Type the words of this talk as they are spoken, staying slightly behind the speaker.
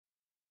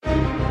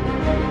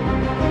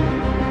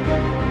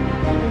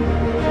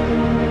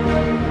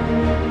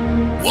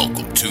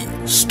Welcome to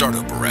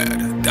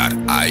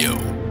Startuprad.io,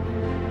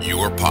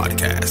 your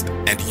podcast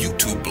and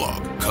YouTube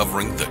blog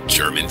covering the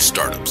German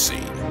startup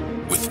scene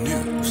with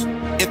news,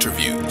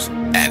 interviews,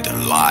 and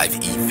live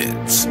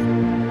events.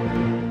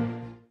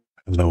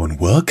 Hello and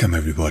welcome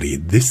everybody.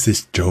 This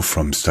is Joe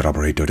from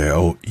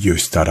Startuprad.io, your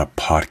startup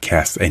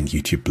podcast and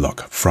YouTube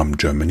blog from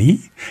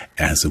Germany,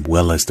 as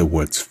well as the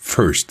world's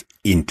first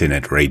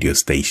internet radio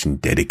station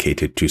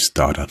dedicated to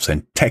startups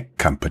and tech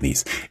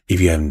companies. If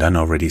you haven't done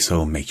already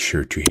so, make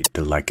sure to hit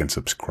the like and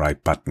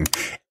subscribe button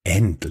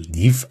and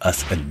leave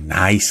us a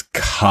nice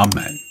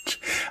comment.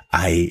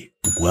 I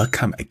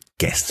welcome a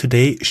guest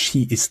today.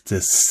 She is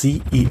the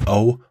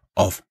CEO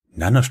of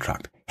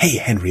Nanostruct. Hey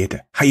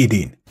Henriette, how you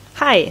doing?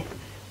 Hi.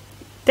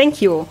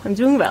 Thank you. I'm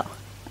doing well.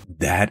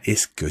 That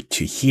is good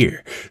to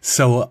hear.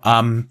 So,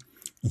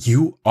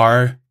 you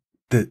are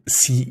the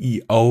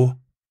CEO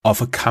of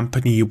a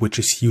company which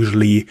is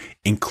usually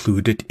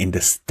included in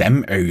the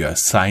STEM area: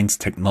 science,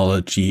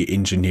 technology,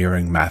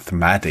 engineering,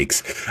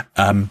 mathematics.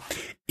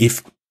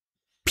 If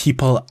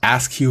people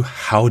ask you,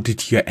 how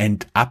did you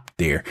end up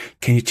there?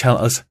 Can you tell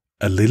us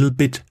a little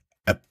bit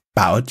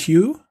about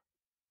you?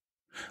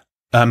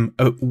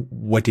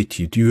 What did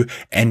you do?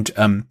 And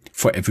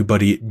for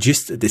everybody,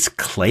 just a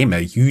disclaimer,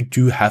 you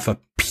do have a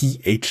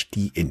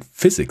PhD in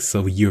physics,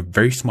 so you're a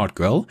very smart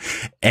girl.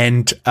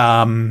 And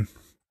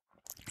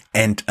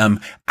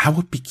I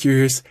would be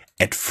curious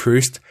at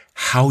first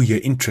how your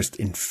interest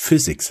in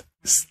physics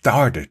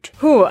started.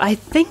 I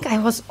think I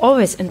was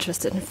always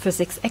interested in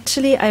physics.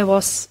 Actually, I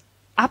was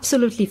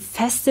absolutely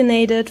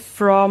fascinated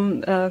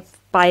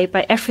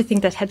by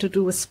everything that had to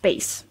do with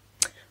space.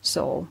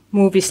 So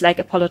movies like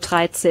Apollo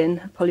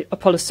 13,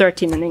 Apollo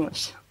 13 in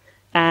English,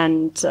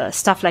 and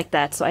stuff like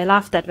that. So I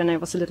loved that when I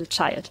was a little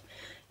child.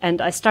 And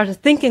I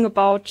started thinking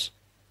about,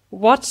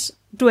 what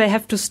do I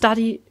have to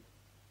study?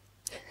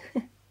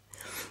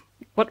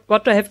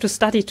 What do I have to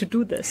study to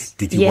do this?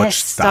 Did you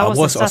watch Star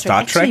Wars or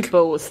Star Trek? Actually,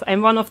 both.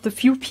 I'm one of the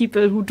few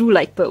people who do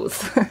like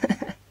both.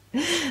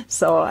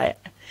 So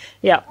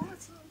yeah.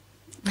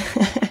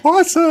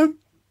 Awesome.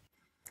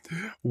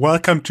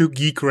 Welcome to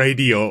Geek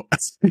Radio.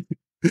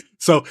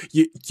 So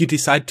you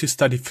decide to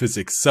study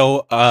physics.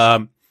 So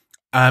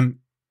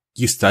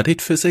you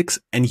studied physics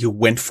and you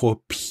went for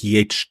a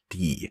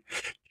PhD.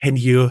 Can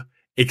you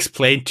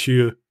explain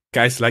to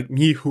guys like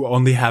me who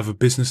only have a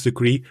business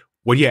degree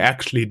what you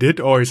actually did,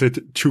 or is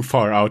it too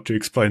far out to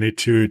explain it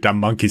to dumb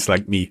monkeys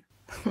like me?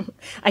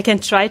 I can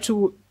try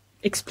to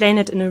explain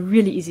it in a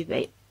really easy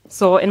way.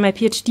 So in my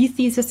PhD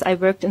thesis, I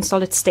worked in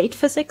solid state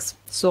physics.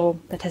 So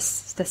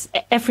that's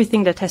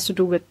everything that has to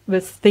do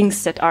with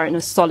things that are in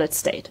a solid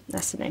state,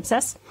 as the name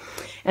says.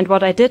 And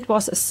what I did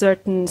was a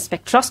certain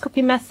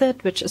spectroscopy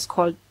method, which is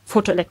called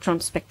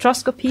photoelectron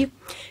spectroscopy.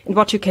 And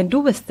what you can do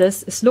with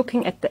this is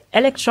looking at the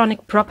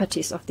electronic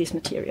properties of these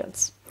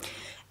materials.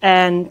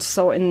 And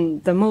so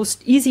in the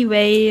most easy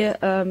way,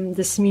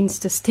 this means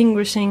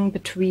distinguishing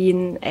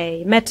between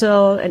a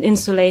metal, an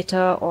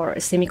insulator, or a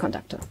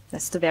semiconductor.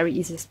 That's the very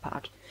easiest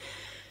part.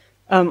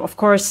 Of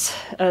course,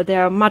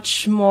 there are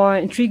much more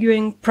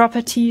intriguing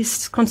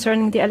properties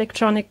concerning the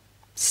electronic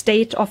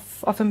state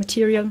of a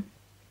material.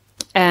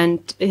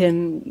 And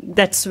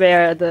that's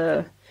where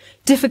the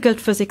difficult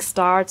physics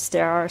starts.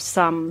 There are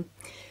some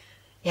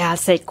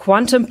say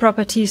quantum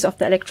properties of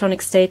the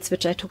electronic states,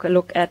 which I took a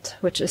look at,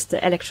 which is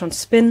the electron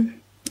spin.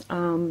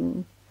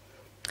 And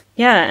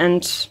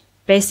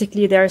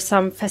basically there are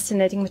some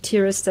fascinating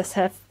materials that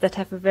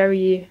have a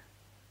very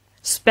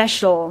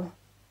special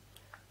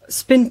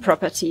spin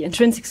property,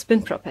 intrinsic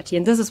spin property.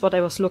 And this is what I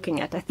was looking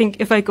at. I think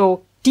if I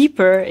go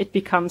deeper, it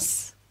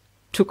becomes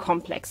too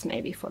complex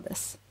maybe for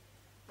this.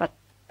 But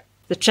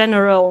the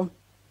general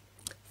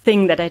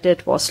thing that I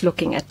did was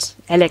looking at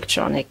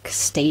electronic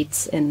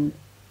states in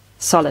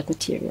solid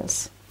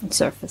materials and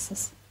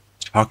surfaces.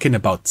 Talking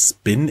about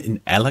spin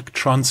in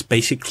electrons,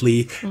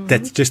 basically,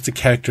 that's just a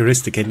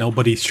characteristic, and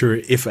nobody's sure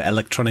if an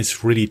electron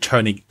is really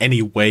turning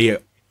any way,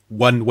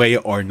 one way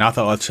or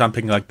another, or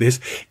something like this.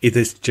 It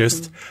is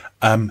just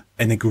an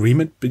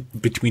agreement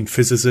between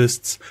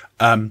physicists.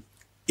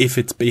 If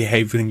it's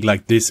behaving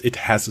like this, it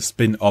has a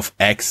spin of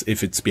X.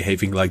 If it's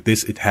behaving like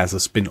this, it has a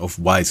spin of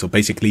Y. So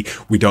basically,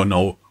 we don't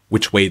know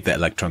which way the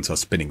electrons are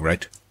spinning,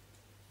 right?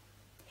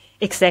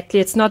 Exactly.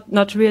 It's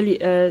not really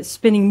a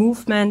spinning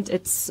movement.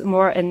 It's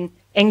more an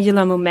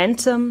angular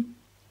momentum,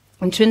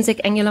 intrinsic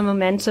angular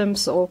momentum.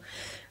 So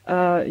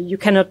you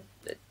cannot,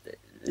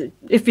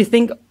 if we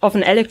think of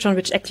an electron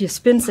which actually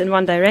spins in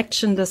one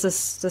direction, this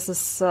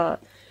is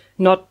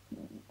not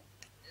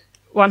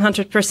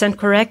 100%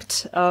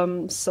 correct.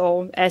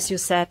 So as you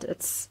said,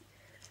 it's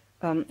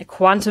a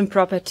quantum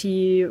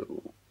property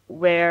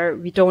where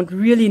we don't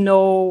really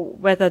know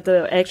whether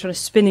the electron is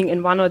spinning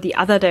in one or the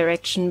other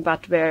direction,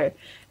 but where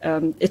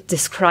it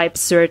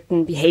describes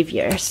certain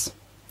behaviors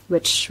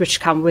which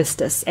come with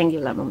this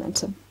angular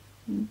momentum.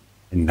 And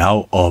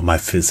now all my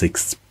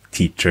physics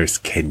teachers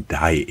can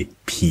die in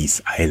peace.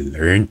 I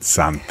learned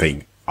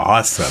something.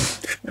 Awesome.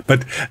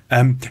 But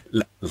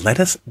let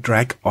us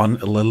drag on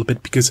a little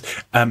bit, because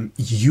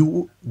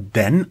you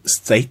then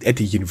stayed at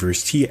the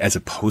university as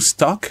a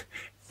postdoc,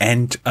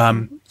 and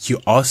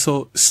you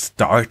also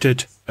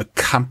started a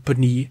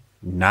company,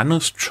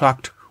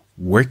 Nanostruct,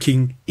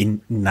 working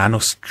in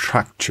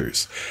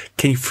nanostructures.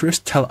 Can you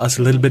first tell us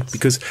a little bit,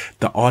 because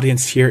the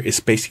audience here is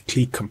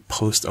basically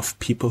composed of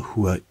people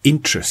who are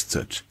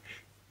interested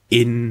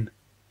in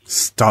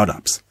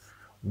startups.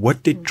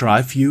 What did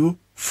drive you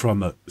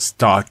from a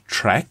Star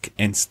Trek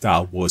and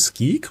Star Wars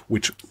geek,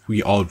 which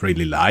we all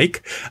really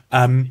like,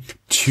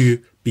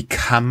 to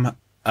become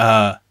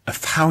a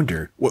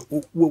founder? What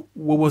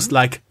was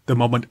like the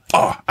moment,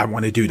 oh, I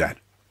want to do that?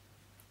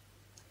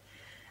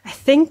 I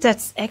think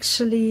that's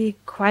actually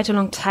quite a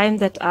long time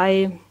that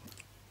I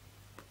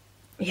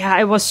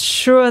was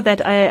sure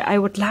that I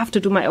would love to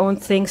do my own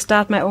thing,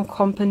 start my own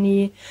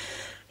company.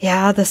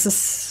 Yeah, this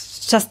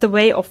is just the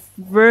way of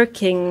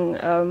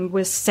working,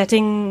 with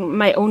setting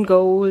my own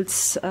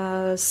goals,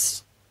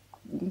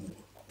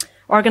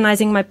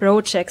 organizing my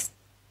projects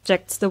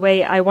the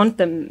way I want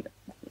them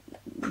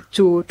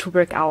to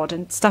work out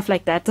and stuff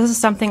like that. This is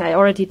something I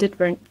already did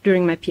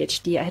during my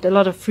PhD. I had a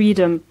lot of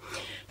freedom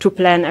to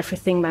plan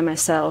everything by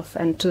myself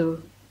and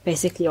to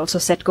basically also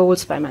set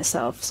goals by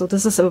myself. So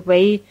this is a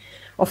way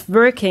of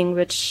working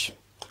which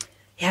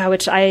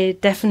I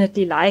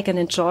definitely like and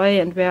enjoy,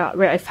 and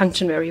where I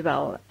function very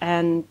well.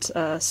 And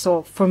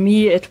so for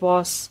me, it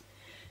was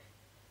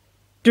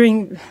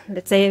during,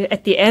 let's say,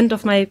 at the end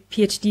of my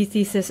PhD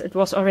thesis, it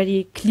was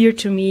already clear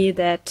to me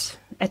that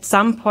at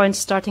some point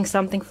starting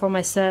something for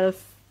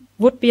myself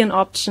would be an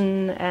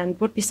option and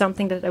would be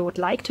something that I would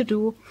like to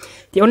do.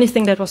 The only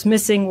thing that was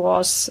missing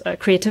was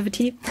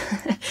creativity,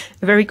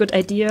 a very good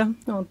idea,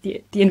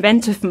 the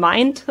inventive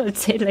mind,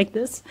 let's say it like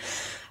this.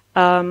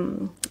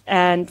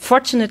 And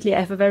fortunately,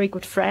 I have a very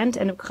good friend,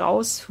 Enno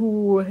Kraus,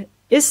 who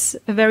is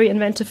a very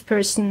inventive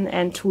person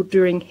and who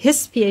during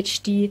his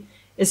PhD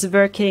is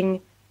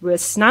working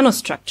with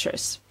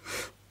nanostructures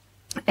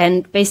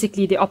and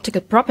basically the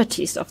optical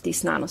properties of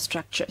these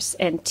nanostructures.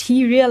 And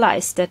he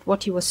realized that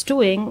what he was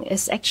doing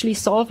is actually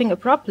solving a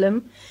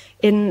problem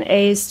in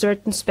a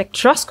certain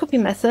spectroscopy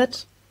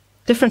method,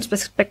 different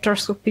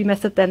spectroscopy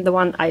method than the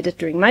one I did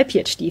during my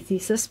PhD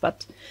thesis,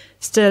 but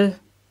still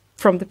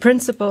from the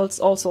principles,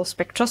 also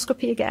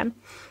spectroscopy again.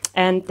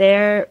 And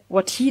there,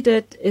 what he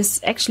did is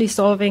actually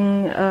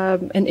solving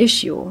an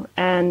issue.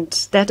 And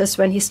that is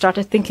when he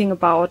started thinking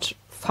about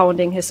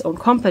founding his own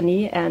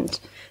company. And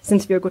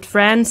since we're good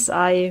friends,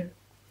 I,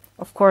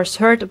 of course,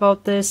 heard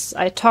about this.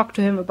 I talked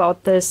to him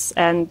about this,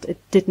 and it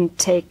didn't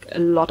take a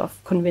lot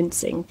of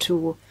convincing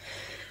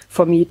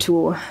for me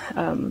to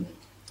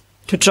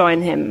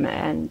join him.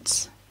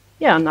 And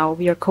yeah, now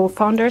we are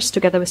co-founders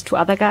together with two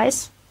other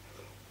guys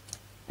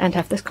and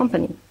have this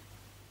company.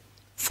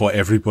 For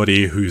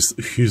everybody who is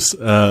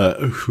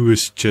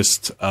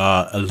just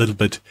a little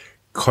bit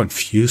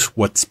confused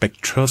what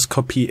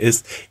spectroscopy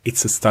is,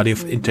 it's a study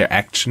of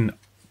interaction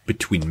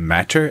between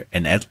matter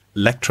and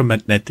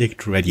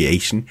electromagnetic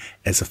radiation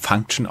as a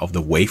function of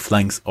the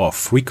wavelengths or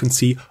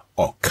frequency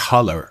or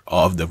color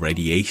of the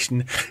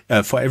radiation.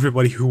 For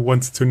everybody who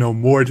wants to know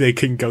more, they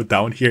can go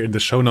down here in the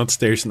show notes.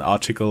 There's an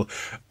article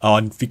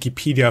on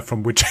Wikipedia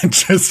from which I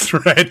just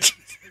read.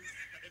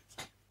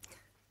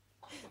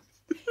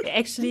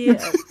 Actually,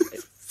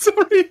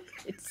 sorry.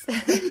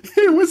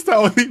 It was the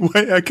only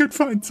way I could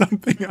find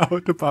something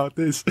out about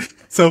this.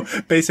 So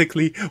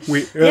basically,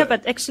 yeah,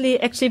 but actually,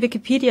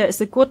 Wikipedia is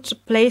a good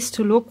place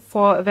to look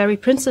for a very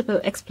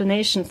principled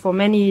explanation for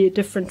many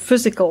different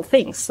physical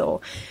things.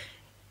 So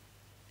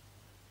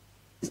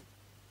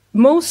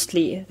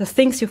mostly the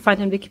things you find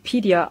in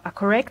Wikipedia are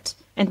correct,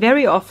 and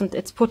very often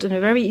it's put in a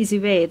very easy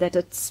way that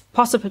it's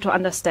possible to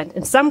understand.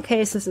 In some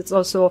cases, it's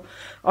also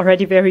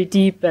already very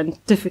deep and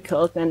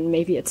difficult, and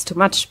maybe it's too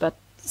much, but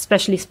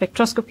especially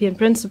spectroscopy in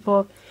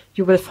principle,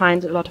 you will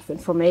find a lot of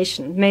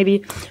information. Maybe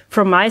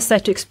from my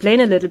side to explain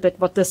a little bit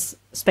what this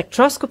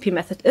spectroscopy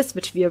method is,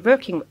 which we are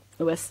working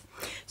with.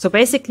 So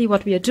basically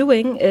what we are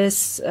doing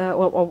is,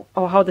 or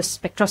how the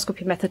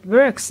spectroscopy method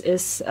works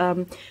is,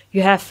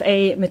 you have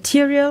a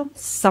material,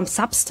 some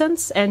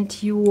substance,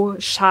 and you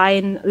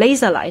shine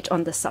laser light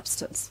on the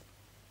substance.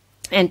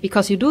 And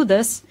because you do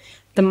this,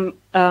 the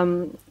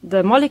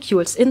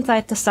molecules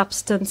inside the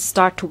substance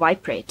start to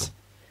vibrate.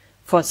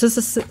 For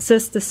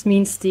physicists, this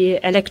means the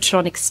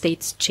electronic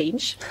states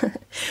change.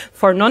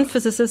 For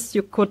non-physicists,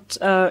 you could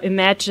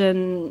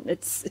imagine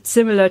it's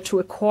similar to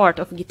a chord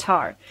of a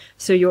guitar.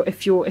 So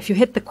if you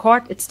hit the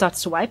chord, it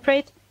starts to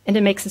vibrate and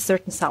it makes a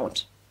certain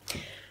sound.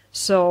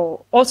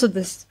 So also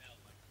this,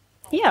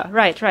 yeah,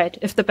 right.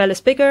 If the bell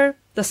is bigger,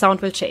 the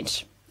sound will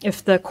change.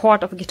 If the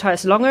chord of a guitar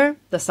is longer,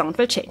 the sound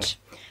will change.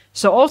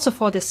 So also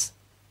for these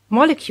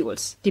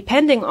molecules,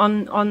 depending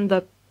on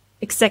the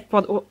exact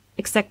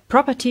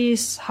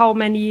properties, how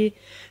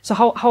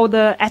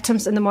the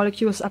atoms in the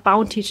molecules are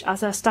bound to each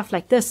other, stuff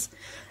like this.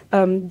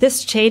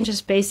 This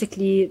changes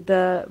basically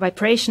the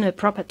vibrational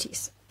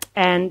properties.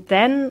 And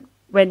then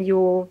when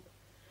you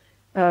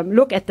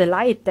look at the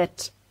light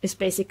that is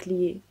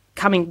basically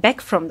coming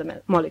back from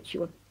the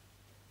molecule.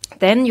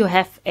 Then you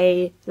have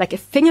a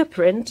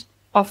fingerprint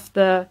of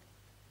the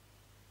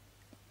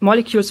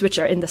molecules which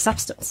are in the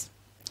substance.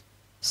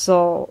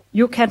 So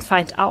you can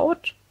find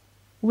out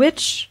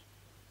which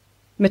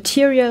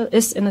material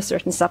is in a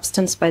certain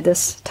substance by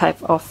this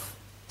type of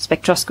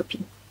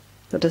spectroscopy.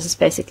 So this is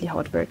basically how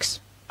it works.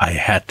 I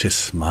had to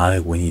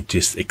smile when you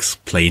just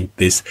explained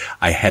this.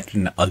 I had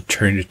an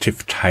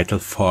alternative title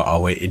for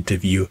our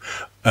interview.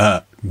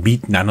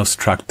 Meet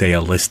Nanostruct, they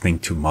are listening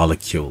to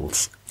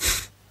molecules.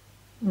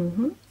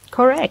 Mm-hmm.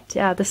 Correct.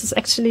 Yeah, this is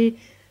actually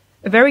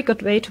a very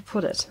good way to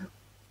put it.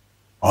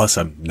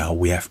 Awesome. Now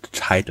we have the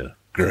title.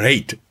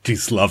 Great.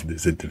 Just love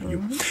this interview.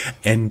 Mm-hmm.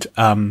 And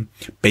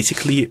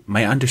basically,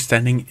 my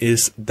understanding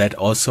is that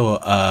also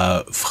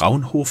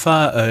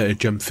Fraunhofer, a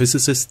German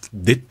physicist,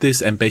 did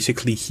this, and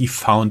basically he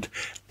found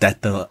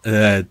that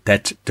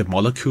the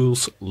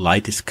molecules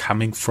light is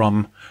coming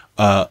from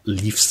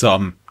leave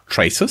some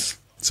traces.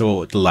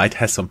 So the light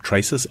has some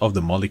traces of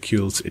the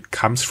molecules it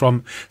comes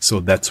from. So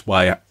that's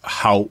why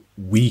how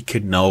we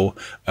can know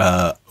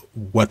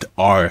what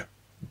are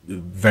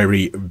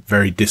very,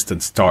 very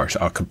distant stars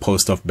are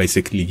composed of.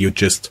 Basically, you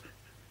just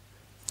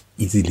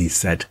easily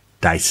said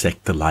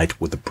dissect the light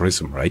with a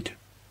prism, right?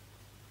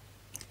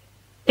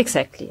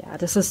 Exactly. Yeah,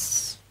 this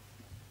is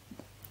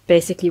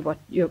basically what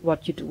you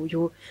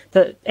do.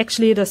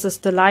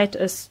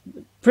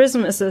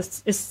 Prism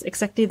is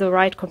exactly the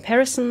right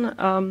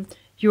comparison.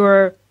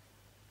 You're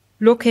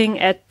looking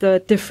at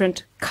the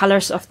different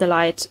colors of the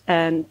light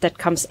and that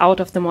comes out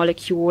of the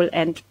molecule,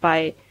 and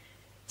by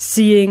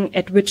seeing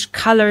at which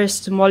colors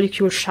the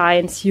molecule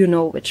shines, you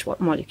know which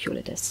molecule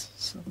it is.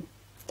 So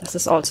this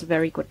is also a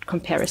very good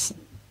comparison.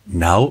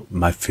 Now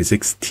my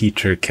physics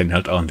teacher can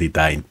not only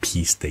die in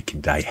peace, they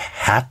can die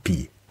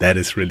happy. That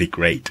is really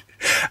great.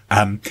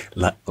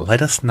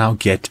 Let us now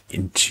get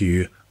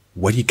into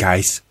what you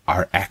guys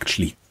are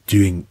actually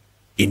doing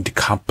in the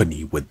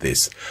company with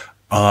this.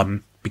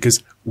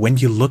 Because when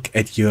you look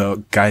at your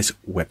guys'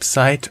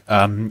 website,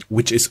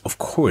 which is of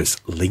course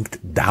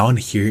linked down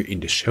here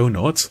in the show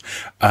notes,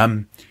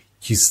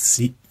 you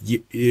see,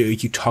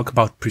 you talk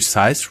about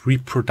precise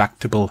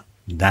reproducible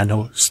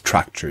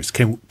nanostructures.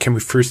 Can we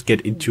first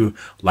get into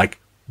like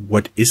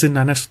what is a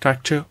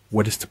nanostructure?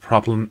 What is the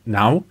problem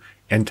now?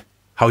 And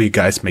how you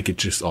guys make it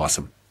just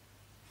awesome?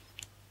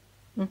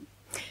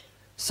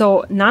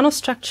 So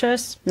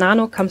nanostructures,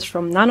 nano comes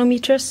from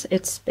nanometers.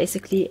 It's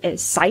basically a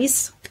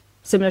size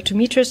similar to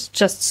meters,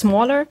 just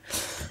smaller.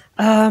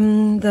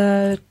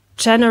 The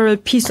general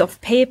piece of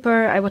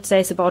paper, I would say,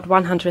 is about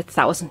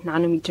 100,000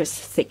 nanometers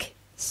thick.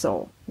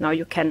 So now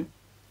you can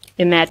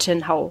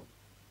imagine how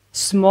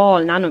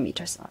small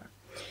nanometers are.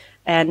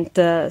 And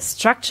the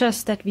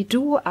structures that we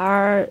do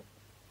are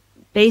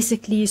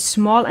basically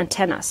small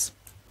antennas.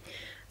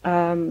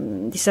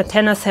 These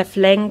antennas have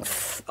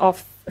length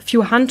of a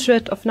few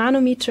hundred of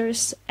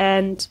nanometers,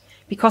 and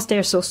because they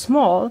are so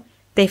small,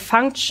 they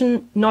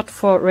function not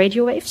for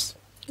radio waves,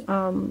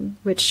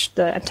 which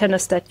the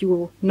antennas that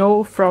you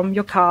know from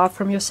your car,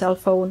 from your cell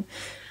phone,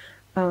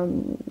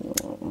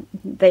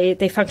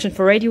 they function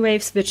for radio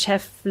waves, which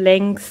have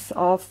length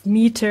of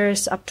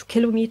meters up to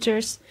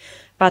kilometers.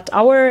 But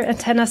our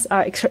antennas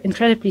are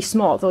incredibly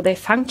small, so they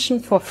function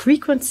for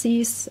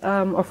frequencies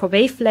or for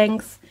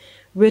wavelengths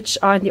which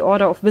are in the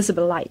order of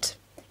visible light.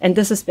 And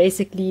this is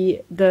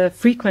basically the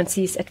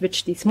frequencies at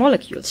which these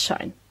molecules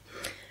shine.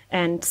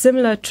 And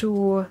similar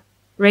to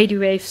radio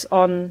waves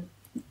on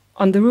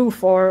the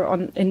roof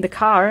or in the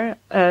car,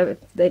 the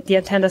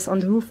antennas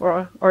on the roof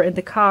or in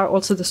the car,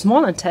 also the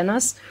small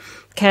antennas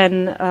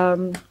can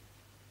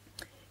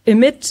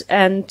emit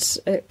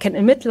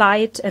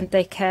light, and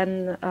they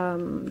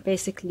can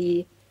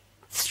basically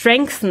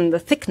strengthen the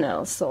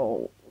signal.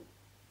 So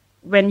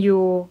when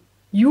you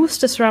use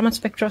this Raman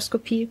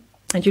spectroscopy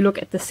and you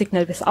look at the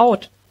signal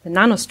without the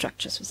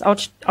nanostructures,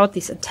 without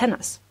these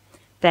antennas,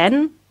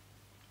 then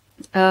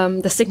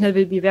the signal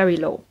will be very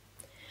low.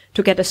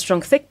 To get a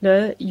strong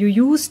signal, you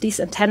use these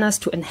antennas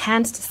to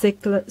enhance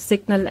the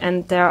signal,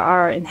 and there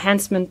are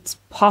enhancements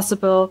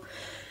possible,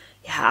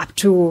 up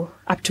to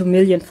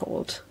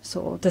millionfold.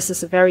 So this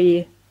is a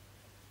very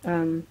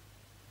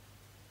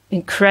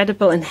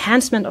incredible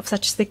enhancement of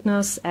such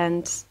signals,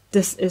 and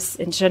this is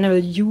in general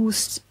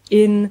used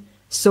in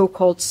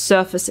so-called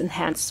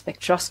surface-enhanced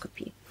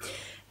spectroscopy.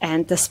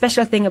 And the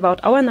special thing about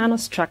our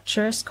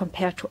nanostructures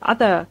compared to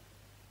other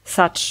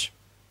such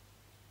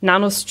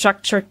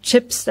nanostructure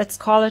chips, let's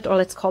call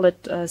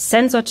it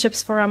sensor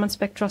chips for Raman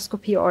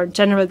spectroscopy, or in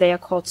general they are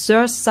called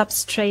SIRS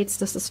substrates.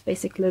 This is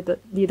basically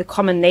the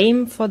common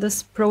name for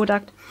this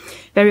product.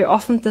 Very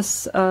often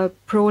this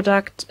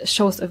product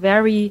shows a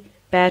very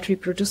bad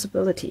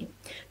reproducibility.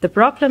 The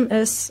problem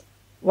is,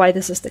 why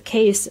this is the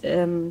case,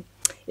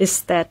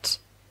 is that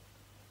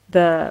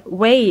the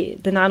way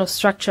the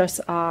nanostructures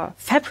are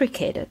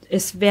fabricated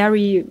is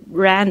very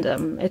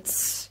random.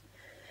 It's,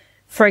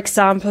 for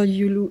example,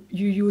 you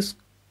use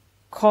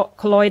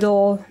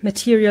colloidal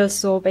materials,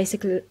 so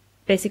basically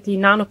basically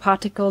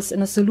nanoparticles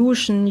in a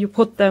solution. You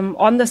put them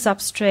on the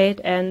substrate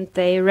and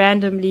they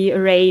randomly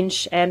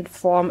arrange and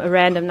form a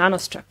random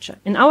nanostructure.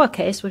 In our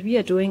case, what we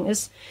are doing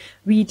is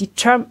we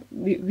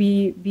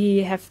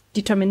have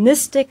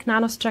deterministic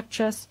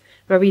nanostructures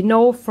where we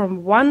know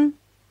from one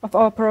of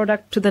our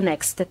product to the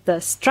next that the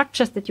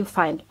structures that you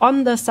find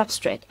on the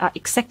substrate are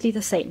exactly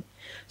the same.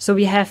 So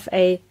we have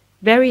a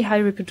very high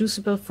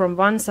reproducible from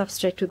one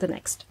substrate to the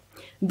next.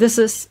 This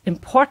is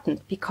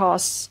important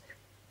because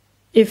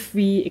if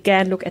we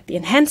again look at the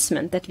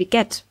enhancement that we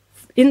get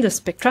in the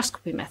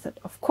spectroscopy method,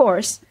 of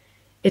course,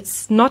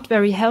 it's not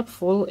very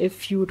helpful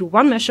if you do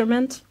one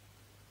measurement,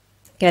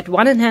 get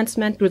one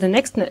enhancement, do the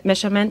next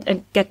measurement,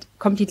 and get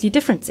completely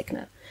different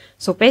signal.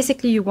 So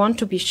basically, you want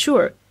to be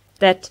sure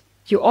that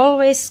you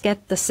always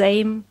get the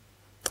same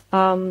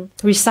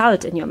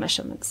result in your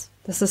measurements.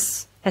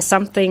 This has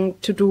something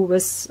to do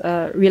with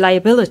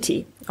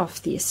reliability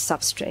of these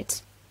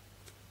substrates.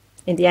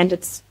 In the end,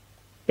 it's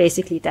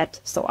basically that.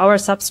 So our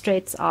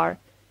substrates are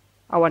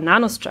our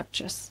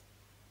nanostructures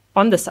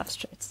on the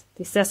substrates.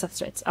 These cell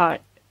substrates are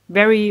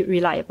very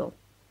reliable.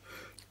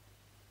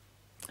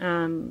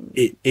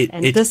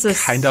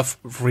 It kind of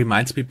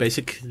reminds me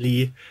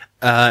basically,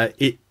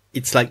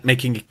 it's like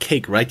making a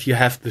cake, right? You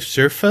have the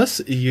surface,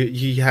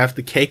 you have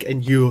the cake,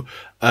 and you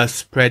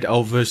spread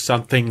over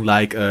something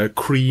like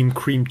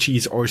cream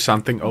cheese or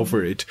something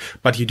over it,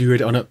 but you do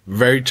it on a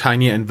very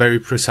tiny and very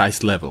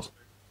precise level.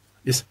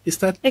 Is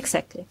that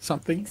exactly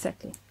something?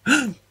 Exactly.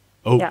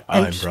 Oh, yeah,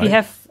 I'm and right. We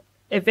have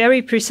a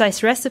very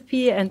precise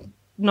recipe, and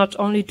not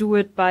only do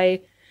it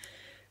by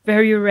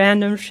very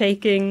random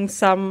shaking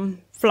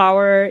some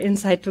flour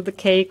inside to the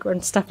cake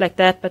and stuff like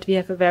that, but we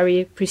have a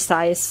very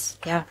precise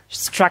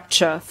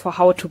structure for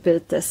how to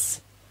build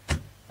this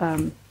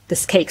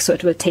this cake, so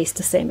it will taste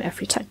the same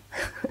every time.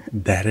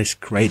 That is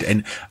great.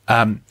 And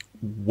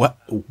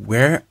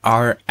where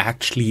are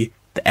actually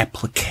the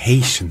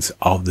applications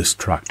of the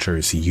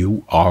structures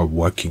you are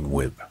working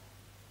with?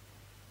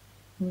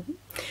 Mm-hmm.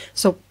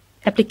 So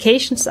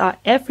applications are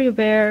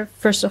everywhere,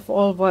 first of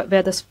all,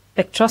 where the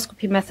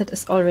spectroscopy method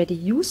is already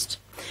used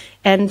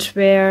and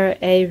where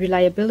a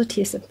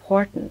reliability is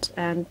important.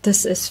 And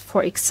this is,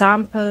 for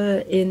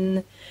example,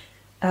 in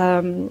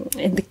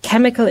the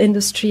chemical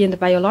industry, in the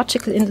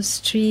biological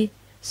industry.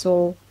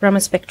 So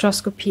Raman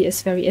spectroscopy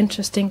is very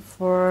interesting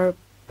for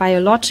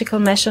biological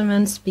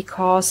measurements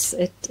because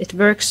it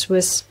works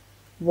with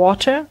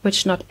water,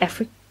 which not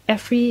every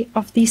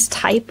of these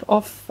type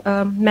of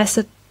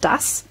method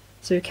does.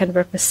 So you can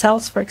work with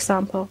cells, for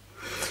example.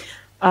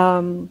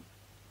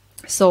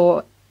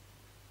 So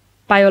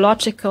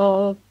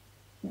biological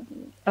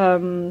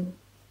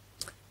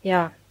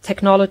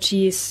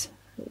technologies,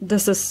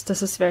 this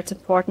is where it's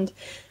important.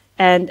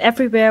 And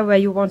everywhere where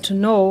you want to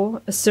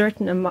know a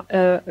certain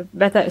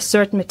whether a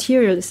certain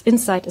material is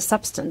inside a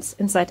substance,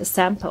 inside a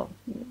sample,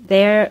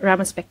 there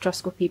Raman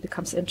spectroscopy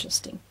becomes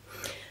interesting.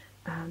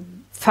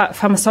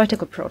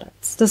 Pharmaceutical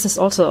products, this is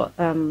also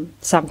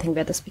something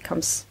where this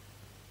becomes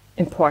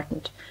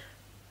important.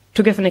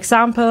 To give an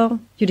example,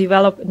 you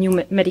develop a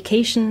new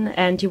medication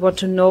and you want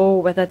to know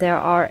whether there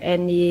are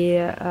any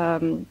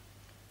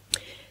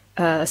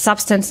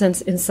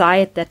substances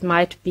inside that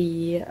might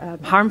be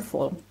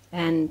harmful.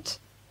 And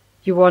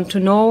you want to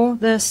know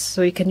this,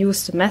 so you can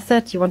use the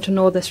method. You want to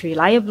know this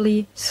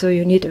reliably, so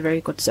you need a very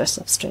good cell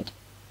substrate.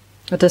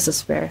 But this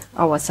is where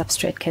our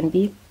substrate can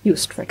be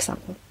used, for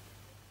example.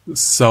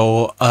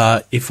 So,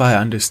 if I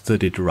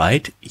understood it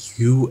right,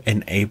 you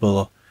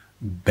enable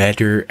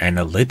better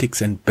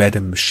analytics and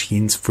better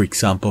machines, for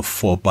example,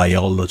 for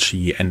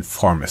biology and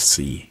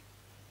pharmacy.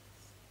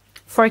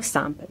 For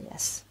example,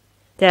 yes.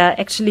 There are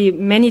actually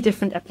many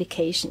different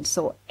applications.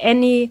 So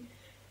anywhere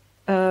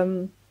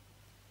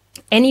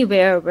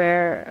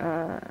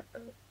where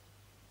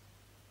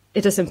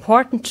it is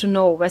important to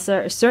know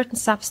whether a certain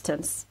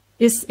substance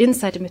is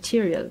inside a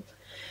material.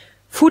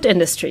 Food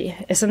industry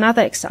is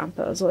another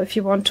example. So if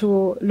you want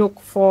to look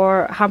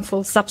for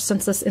harmful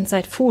substances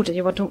inside food and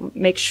you want to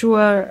make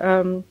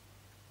sure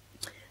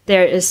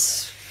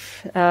there's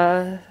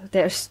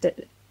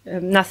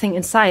nothing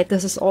inside,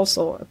 this is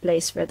also a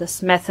place where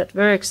this method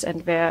works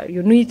and where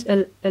you need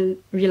a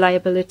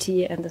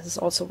reliability, and this is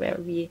also where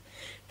we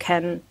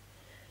can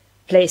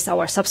place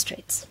our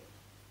substrates.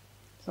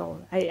 So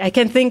I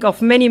can think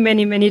of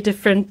many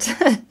different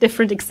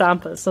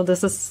examples. So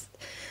this is,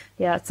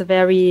 it's a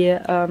very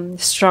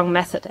strong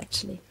method,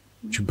 actually.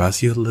 To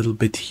buzz you a little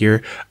bit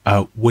here,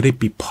 would it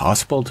be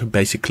possible to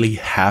basically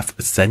have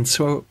a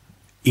sensor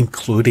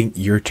including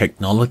your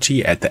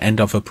technology at the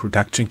end of a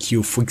production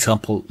queue? For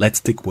example, let's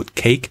stick with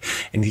cake,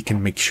 and you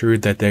can make sure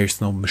that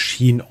there's no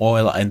machine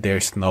oil and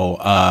there's no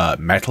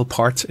metal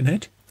parts in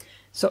it?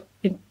 So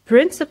in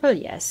principle,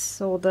 yes.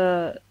 So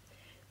the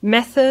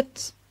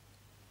method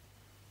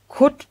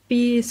could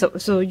be,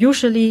 so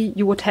usually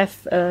you would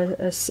have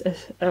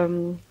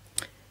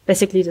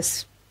basically the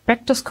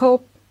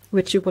spectroscope,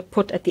 which you would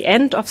put at the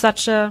end of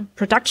such a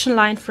production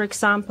line, for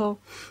example.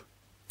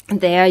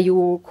 And there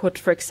you could,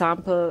 for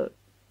example,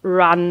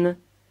 run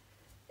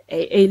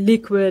a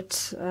liquid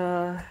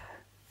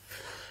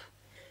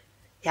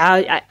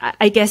Yeah,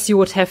 I guess you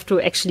would have to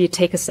actually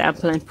take a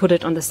sample and put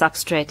it on the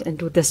substrate and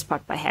do this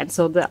part by hand.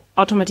 So the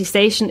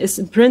automatization is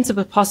in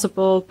principle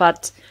possible,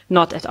 but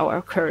not at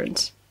our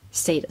current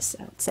status,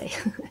 I would say.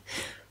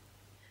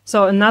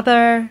 So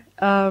another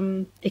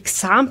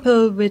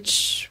example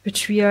which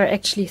we are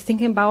actually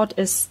thinking about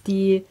is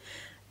the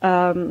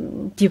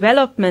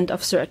development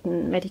of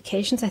certain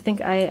medications. I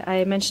think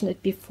I mentioned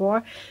it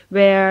before,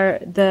 where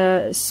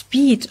the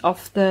speed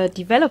of the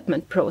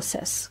development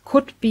process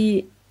could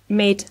be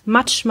made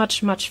much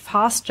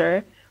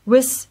faster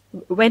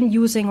when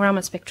using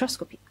Raman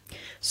spectroscopy.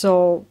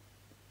 So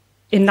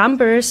in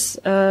numbers,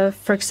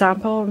 for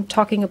example, I'm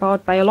talking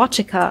about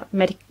biological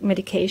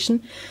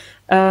medication,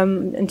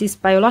 and these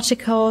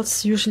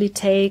biologicals usually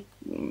take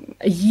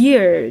a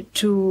year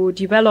to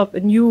develop a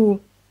new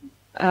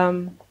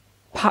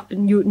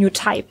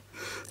type.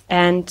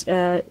 And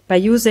by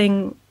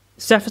using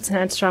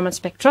surface-enhanced Raman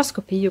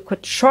spectroscopy, you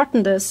could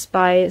shorten this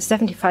by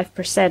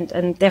 75%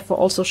 and therefore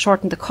also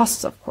shorten the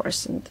costs, of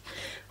course. And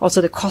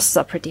also the costs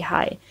are pretty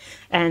high.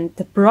 And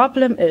the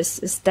problem is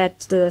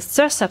that the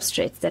source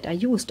substrates that are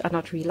used are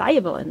not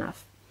reliable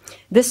enough.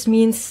 This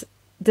means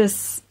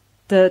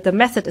the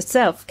method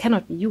itself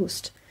cannot be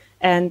used.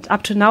 And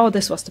up to now,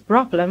 this was the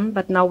problem.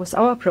 But now with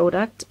our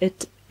product,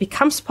 it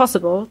becomes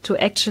possible to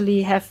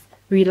actually have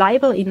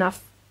reliable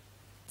enough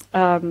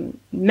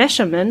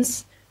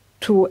measurements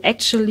to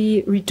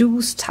actually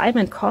reduce time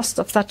and cost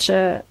of such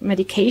a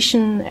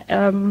medication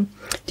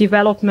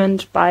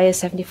development by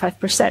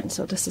 75%.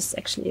 So this is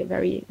actually a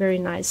very, very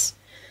nice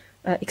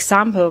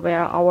example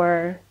where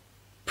our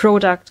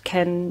product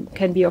can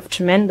be of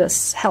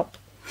tremendous help.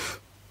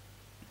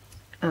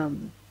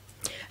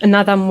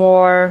 Another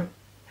more,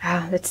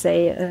 let's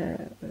say,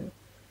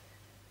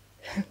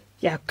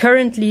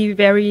 currently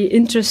very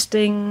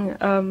interesting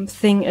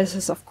thing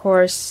is of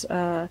course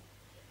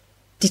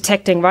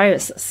detecting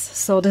viruses.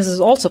 So this is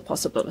also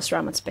possible with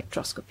Raman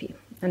spectroscopy.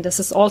 And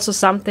this is also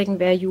something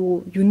where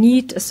you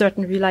need a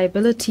certain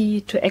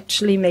reliability to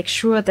actually make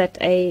sure that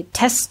a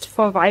test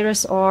for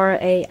virus or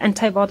a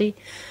antibody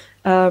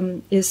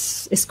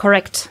is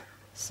correct.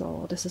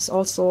 So this is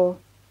also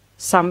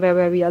somewhere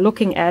where we are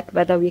looking at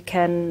whether we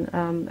can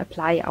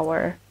apply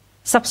our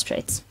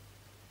substrates.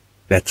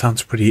 That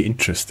sounds pretty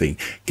interesting.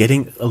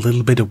 Getting a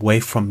little bit away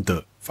from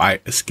the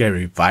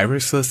scary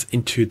viruses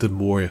into the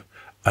more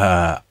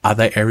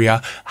other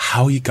area,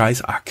 how you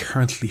guys are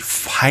currently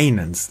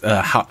financed,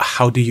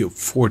 how do you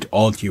afford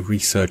all your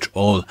research,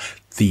 all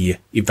the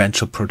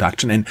eventual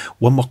production? And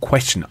one more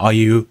question, are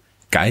you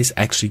guys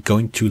actually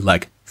going to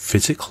like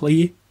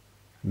physically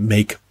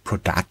make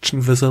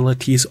production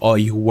facilities, or are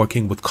you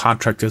working with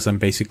contractors and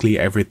basically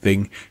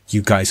everything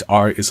you guys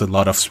are is a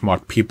lot of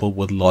smart people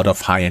with a lot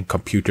of high-end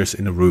computers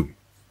in a room?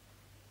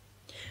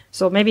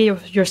 So maybe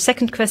your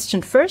second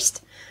question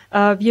first.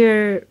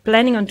 We're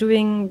planning on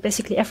doing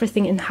basically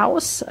everything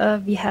in-house.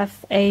 We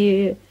have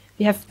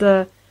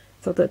the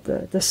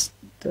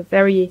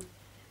very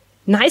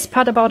nice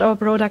part about our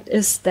product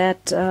is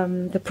that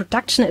the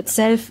production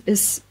itself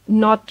is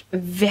not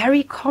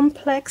very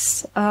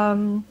complex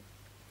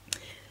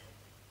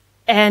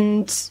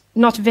and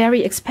not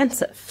very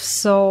expensive.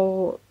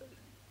 So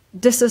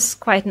this is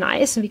quite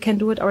nice. We can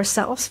do it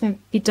ourselves.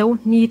 We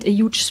don't need a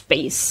huge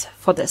space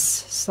for this.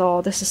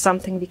 So this is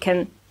something we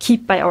can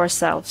keep by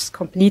ourselves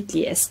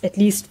completely, at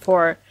least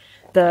for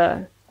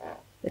the,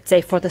 let's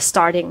say, for the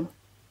starting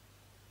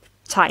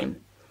time.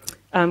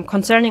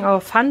 Concerning our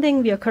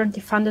funding, we are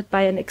currently funded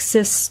by an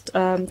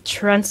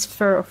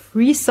transfer of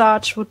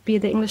research would be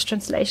the English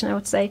translation, I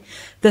would say.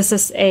 This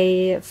is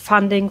a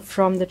funding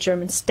from the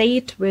German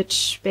state,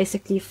 which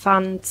basically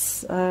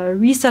funds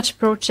research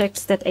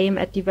projects that aim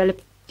at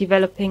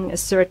developing a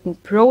certain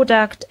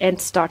product and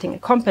starting a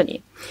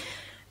company.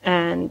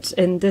 And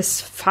in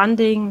this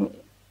funding,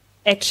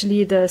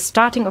 actually the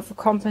starting of a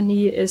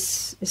company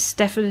is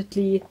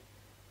definitely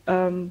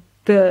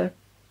the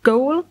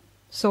goal.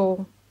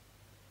 So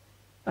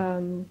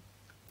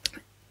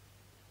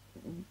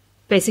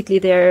basically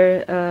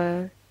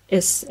there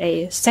is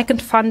a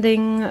second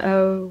funding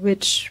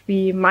which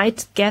we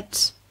might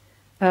get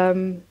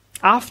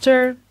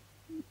after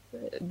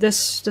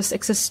this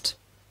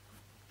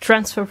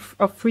transfer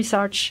of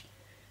research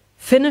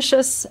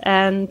finishes,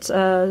 and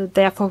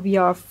therefore we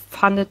are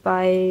funded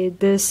by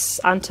this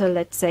until,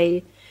 let's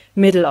say,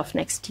 middle of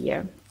next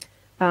year.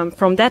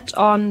 From that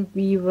on,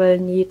 we will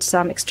need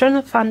some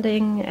external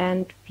funding,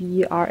 and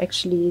we are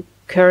actually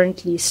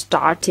currently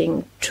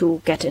starting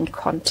to get in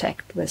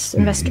contact with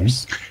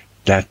investors.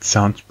 That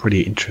sounds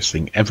pretty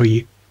interesting.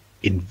 Every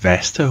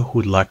investor who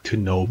would like to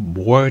know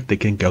more, they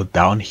can go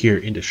down here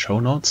in the show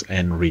notes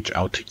and reach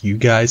out to you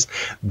guys.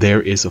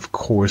 There is, of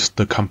course,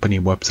 the company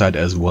website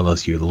as well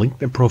as your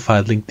LinkedIn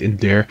profile linked in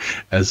there,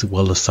 as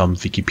well as some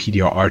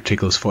Wikipedia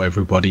articles for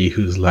everybody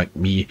who's like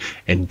me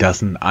and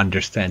doesn't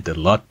understand a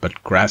lot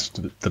but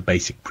grasps the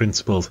basic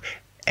principles.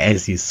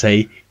 As you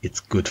say, it's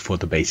good for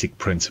the basic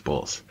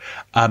principles.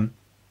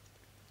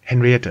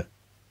 Henriette,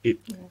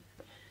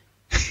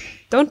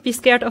 don't be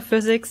scared of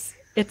physics.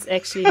 It's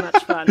actually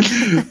much fun.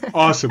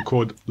 Awesome,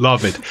 cool.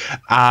 Love it.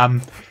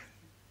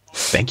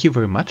 Thank you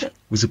very much. It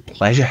was a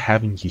pleasure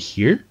having you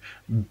here.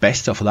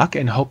 Best of luck,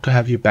 and hope to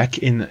have you back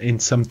in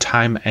some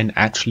time and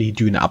actually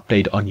do an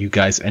update on you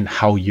guys and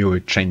how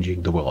you're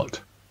changing the world.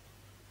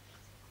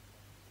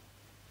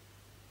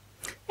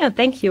 Yeah,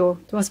 thank you.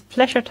 It was a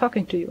pleasure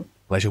talking to you.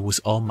 Pleasure was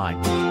all mine.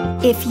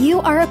 If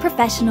you are a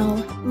professional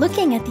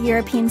looking at the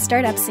European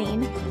startup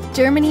scene,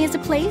 Germany is a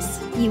place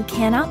you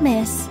cannot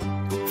miss.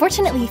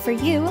 Fortunately for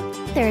you,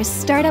 there is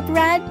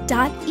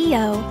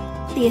Startuprad.io,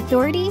 the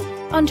authority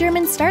on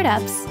German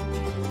startups.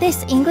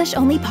 This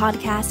English-only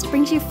podcast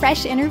brings you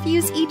fresh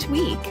interviews each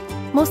week.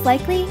 Most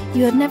likely,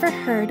 you have never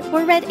heard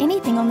or read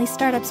anything on these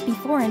startups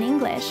before in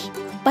English,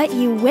 but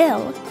you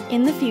will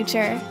in the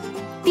future.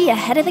 Be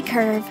ahead of the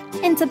curve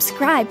and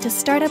subscribe to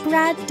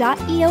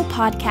Startuprad.io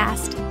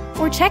podcast,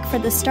 or check for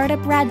the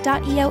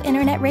Startuprad.io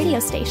internet radio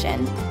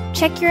station.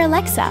 Check your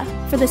Alexa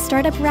for the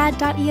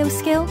Startuprad.io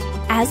skill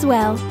as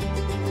well.